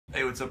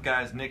what's up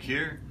guys, Nick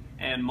here.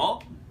 And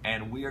Malt.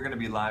 And we are going to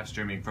be live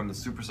streaming from the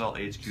Supersalt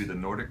HQ, the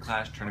Nordic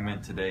Clash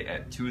tournament today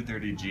at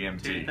 2:30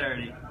 GMT.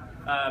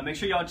 2:30. Make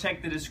sure y'all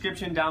check the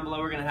description down below.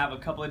 We're going to have a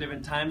couple of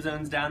different time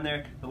zones down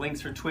there. The links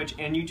for Twitch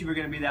and YouTube are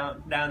going to be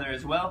down there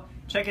as well.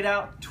 Check it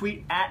out.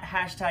 Tweet at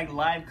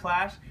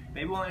 #LiveClash.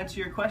 Maybe we'll answer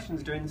your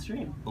questions during the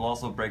stream. We'll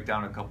also break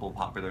down a couple of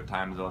popular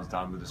time zones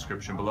down in the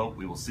description below.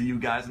 We will see you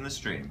guys in the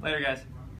stream. Later, guys.